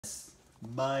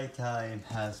My time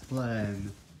has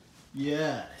planned.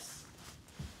 Yes,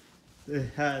 it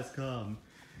has come.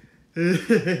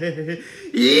 It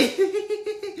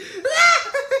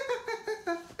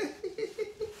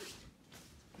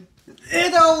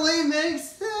only makes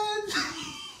sense.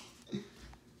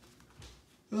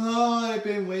 Oh, I've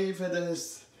been waiting for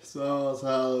this since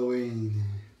Halloween.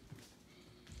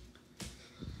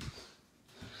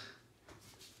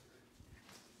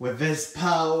 With this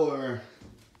power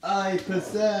I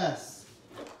possess,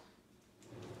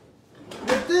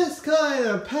 with this kind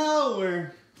of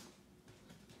power,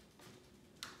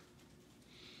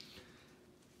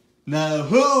 now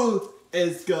who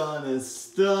is gonna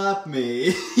stop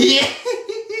me?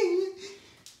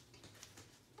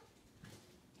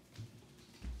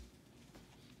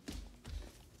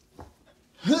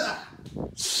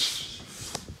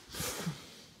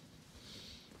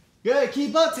 Gotta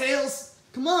keep up, Tails!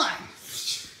 Come on!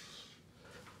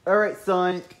 Alright,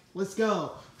 Sonic, let's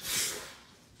go.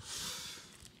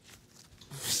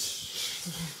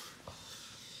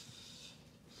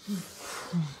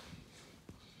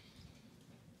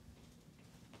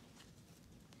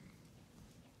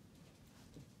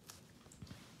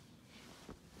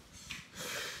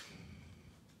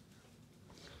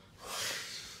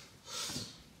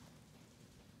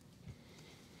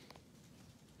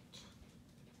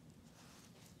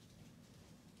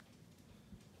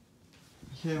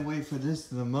 Can't wait for this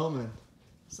to the moment.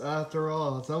 So after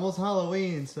all, it's almost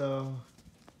Halloween, so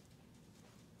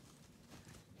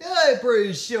yeah, I'm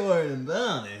pretty sure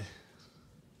about it.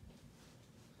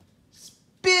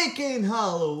 Speaking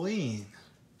Halloween,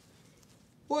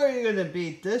 where are you gonna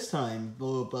be this time,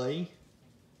 little buddy?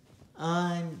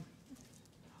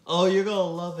 Oh, you're gonna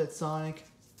love it, Sonic.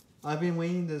 I've been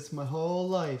waiting this my whole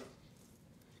life,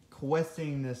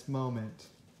 questing this moment.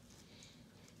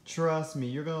 Trust me,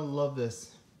 you're gonna love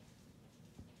this.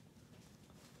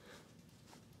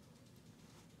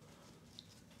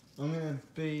 I'm gonna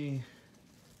be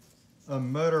a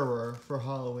murderer for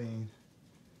Halloween.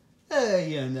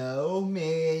 Hey, you know,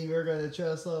 me, you're gonna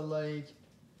dress up like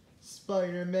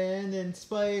Spider-Man and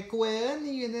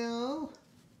Spider-Gwen, you know?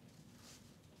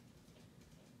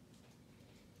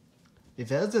 If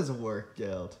that doesn't work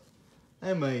out,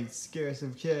 I might scare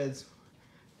some kids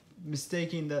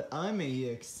mistaking that I'm an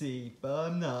EXE, but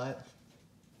I'm not.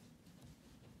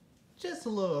 Just a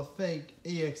little fake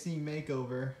EXE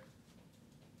makeover.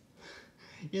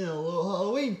 You know, a little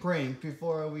Halloween prank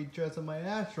before we dress up my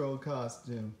actual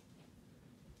costume.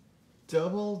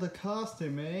 Double the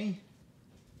costume, eh?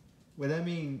 Would that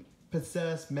mean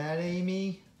possess Mad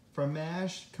Amy from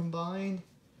MASH combined?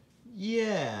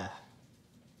 Yeah.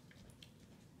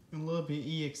 A little bit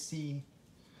EXE.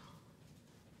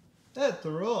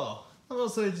 After all, I'm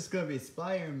also just gonna be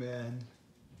Spider-Man,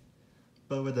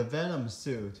 but with a Venom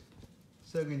suit,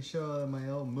 so I can show my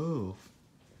own move.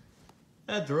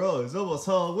 After all, it's almost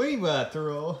Halloween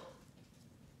after all.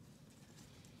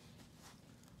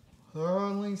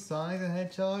 Only Sonic the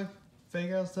Hedgehog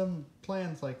figure out some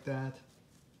plans like that.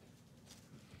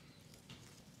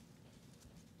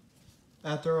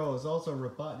 After all, it's also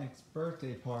Robotnik's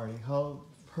birthday party.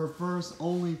 Her first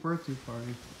only birthday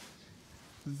party.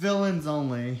 Villains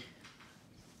only.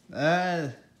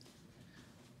 After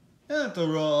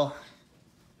all,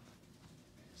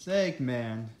 it's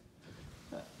Eggman.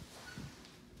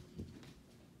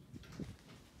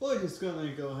 We're just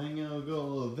gonna go hang out and go a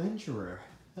little adventurer.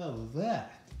 How about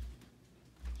that?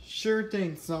 Sure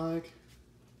thing, Sonic.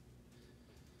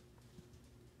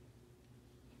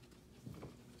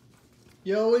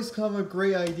 You always come with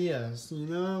great ideas, you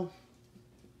know?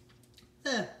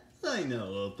 I know,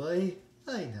 little buddy.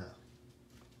 I know.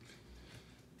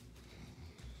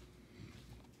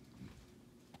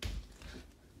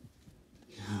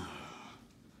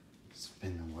 It's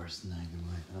been the worst night of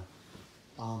my life.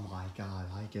 Oh my god,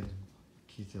 I can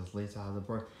keep those lights out of the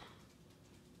board.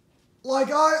 Like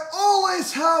I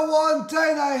always have one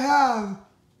thing I have!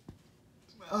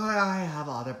 I have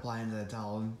other plans to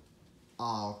tell him.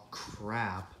 Oh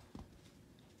crap.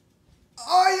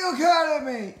 Are you kidding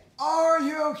me? Are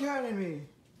you kidding me?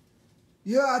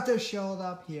 You had to show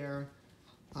up here.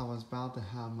 I was about to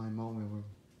have my moment where...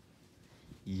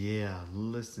 Yeah,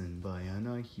 listen, buddy, I'm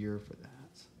not here for that.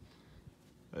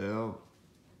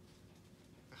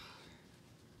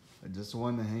 I just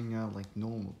want to hang out like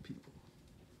normal people.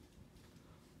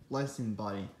 Listen,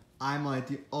 buddy, I'm like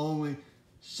the only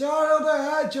Shadow the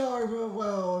Hedgehog.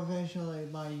 Well, eventually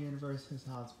my universe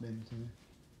has been to.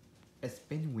 It's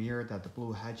been weird that the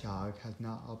Blue Hedgehog has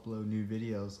not uploaded new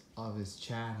videos of his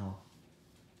channel.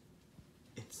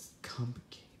 It's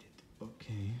complicated,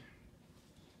 okay?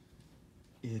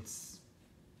 It's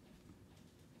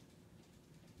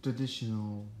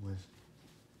traditional with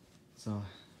so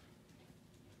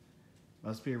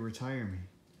must be a retirement.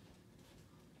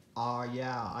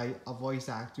 Yeah, a voice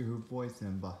actor who voiced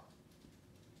him, but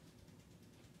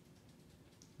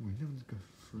we're never gonna go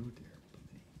through there,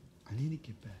 buddy. I need to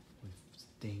get back with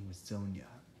staying with Sonia,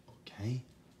 okay?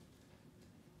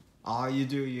 You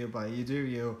do you, buddy, you do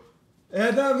you.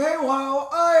 And meanwhile,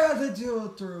 I had to deal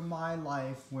through my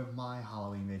life with my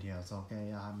Halloween videos,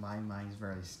 okay? My mind's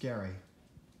very scary.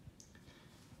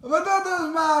 But that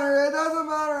doesn't matter, it doesn't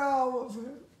matter how...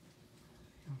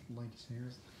 Like,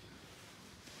 seriously?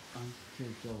 I'm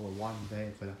gonna go with one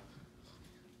day, but...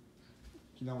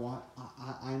 You know what?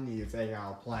 I need to figure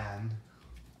out a plan.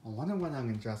 I wonder when I'm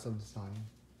gonna dress up this time.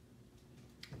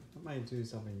 I might do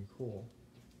something cool.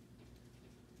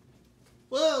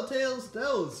 Well, Tails, that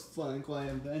was fun, quite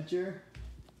an adventure.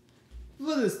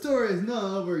 But the story is not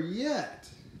over yet.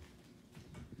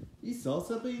 You saw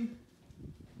something?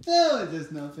 No, it's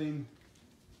just nothing.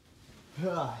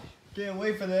 Can't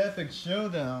wait for the epic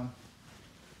showdown.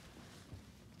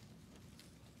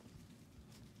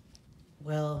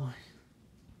 Well...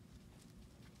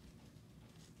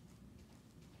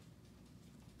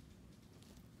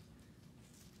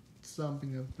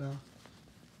 Something about...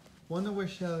 Wonder what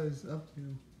Shadow is up to.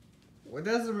 Well, it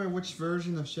doesn't matter which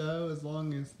version of Shadow as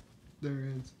long as there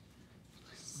is.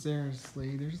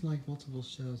 Seriously, there's like multiple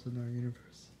Shadows in our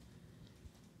universe.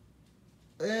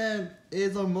 And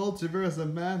it's a multiverse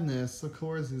of madness. Of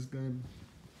course it's gonna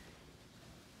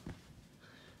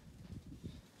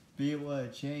be what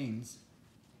it changes.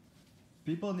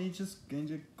 People need to just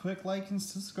click like and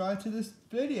subscribe to this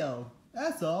video.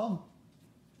 That's all.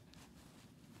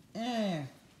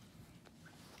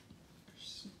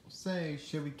 Say,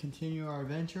 should we continue our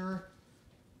adventure?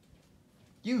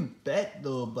 You bet,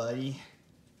 little buddy.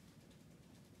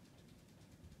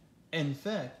 In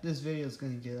fact, this video is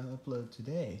going to get uploaded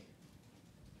today.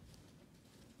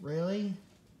 Really?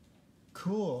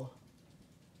 Cool.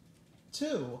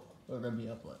 2 are going to be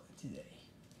uploaded today.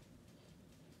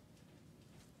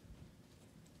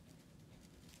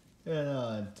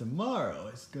 And tomorrow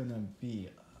it's going to be...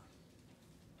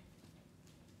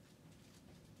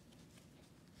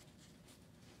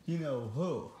 You know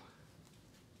who?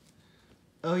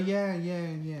 Oh yeah,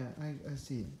 I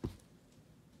see it.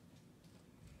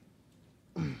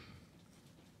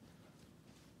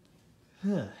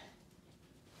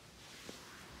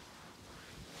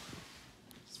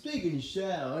 Speaking of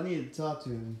Shadow, I need to talk to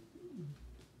him.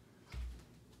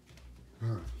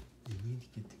 You need to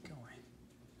get to going.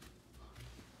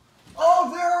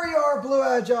 Oh, there we are, Blue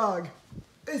Hedgehog!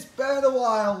 It's been a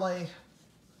while, like...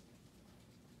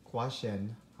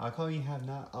 Question. How come you have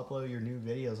not uploaded your new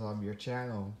videos on your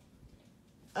channel?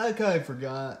 I kind of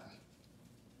forgot.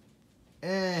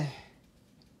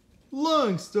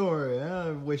 Long story. I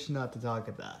wish not to talk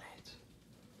about it.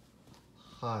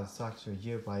 It sucks for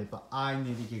you, buddy, but I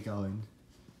need to get going.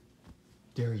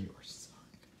 There you are, son.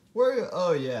 Where are you?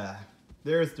 Oh, yeah.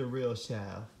 There's the real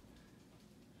Shadow.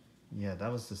 Yeah,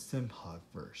 that was the Simphog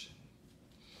version.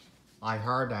 I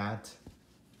heard that,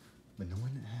 but no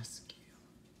one asked you.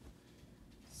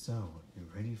 So, you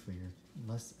ready for your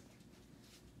lesson?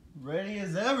 Ready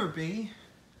as ever, be.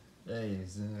 Hey,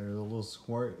 is there a little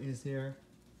squirt is here?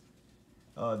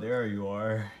 Oh, there you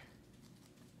are.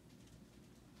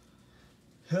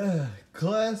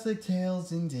 Classic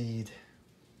tales indeed.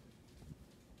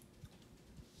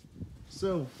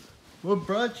 So, what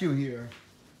brought you here?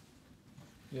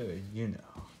 Yeah, you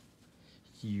know.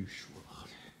 Usual.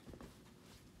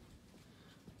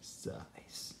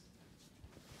 Size.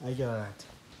 I got...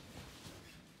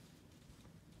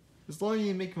 As long as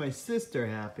you make my sister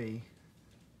happy.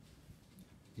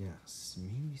 Yes, me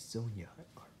and Sonia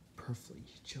are perfectly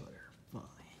each other. Fine.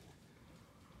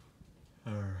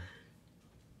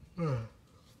 Alright.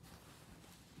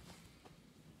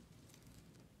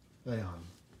 Hang on.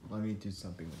 Let me do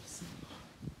something with Sonia.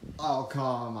 Oh,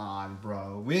 come on,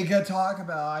 bro. We can talk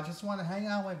about it. I just want to hang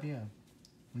out with you.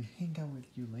 We hang out with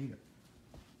you later.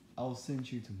 I'll send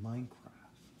you to Minecraft.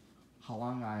 How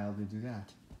long I'll do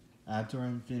that? After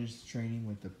I'm finished training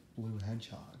with the Blue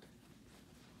Hedgehog.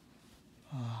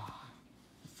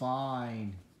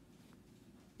 Fine.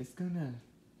 It's gonna...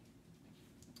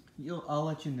 I'll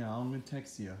let you know. I'm gonna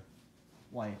text you.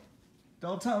 Wait.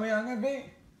 Don't tell me I'm gonna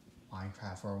be...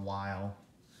 Minecraft for a while.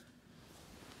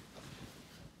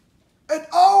 It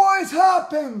always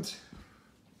happened!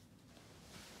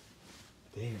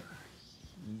 There.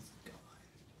 He's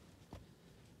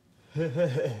gone.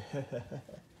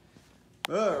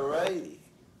 Alrighty.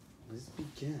 Let's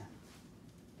begin.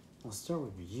 I'll start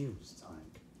with you,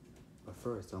 Sonic. But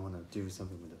first, I want to do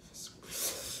something with the...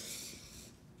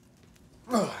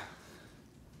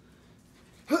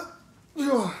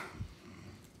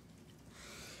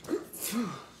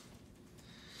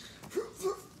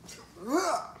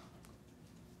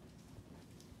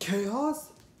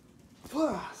 Chaos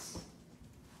plus.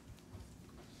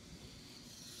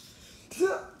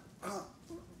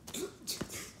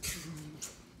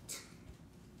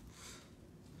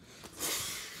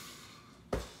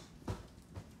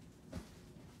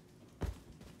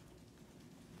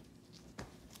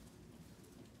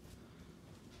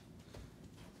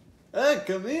 Hey,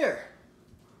 come here.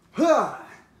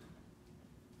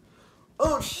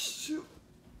 Oh, shoot.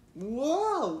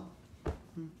 Whoa.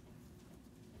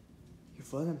 You've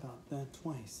thought about that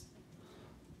twice.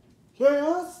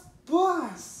 Chaos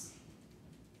plus.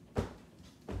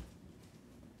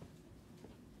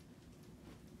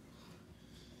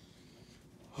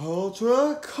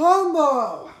 Ultra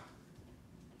combo.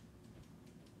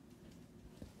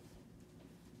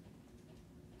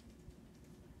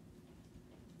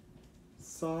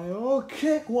 Style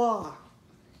cakewalk.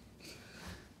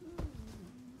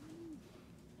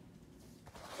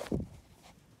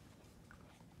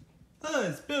 Oh,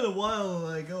 it's been a while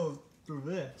when I go through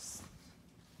this.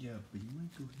 Yeah, but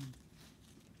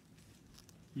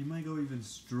you might go even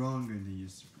stronger than you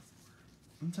used to before.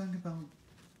 I'm talking about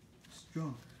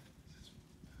stronger.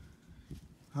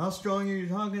 How strong are you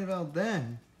talking about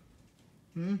then?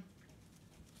 Well,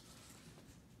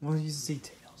 you see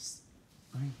Tails.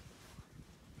 I'm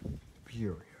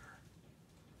superior.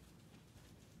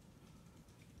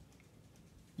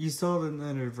 You saw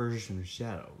another version of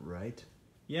Shadow, right?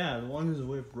 Yeah, the one who's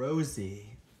with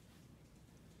Rosie.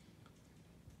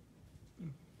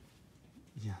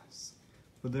 Yes,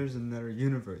 but there's another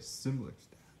universe similar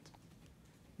to that.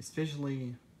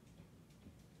 Especially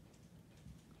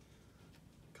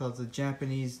called the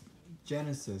Japanese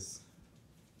Genesis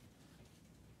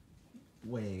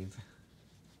wave.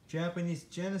 Japanese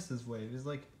Genesis wave is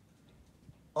like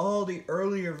all the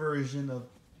earlier version of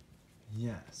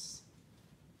yes,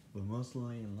 but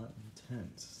mostly in Latin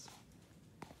tense.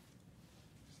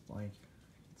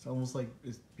 It's almost like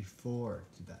it's before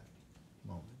to that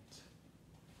moment.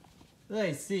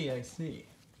 I see.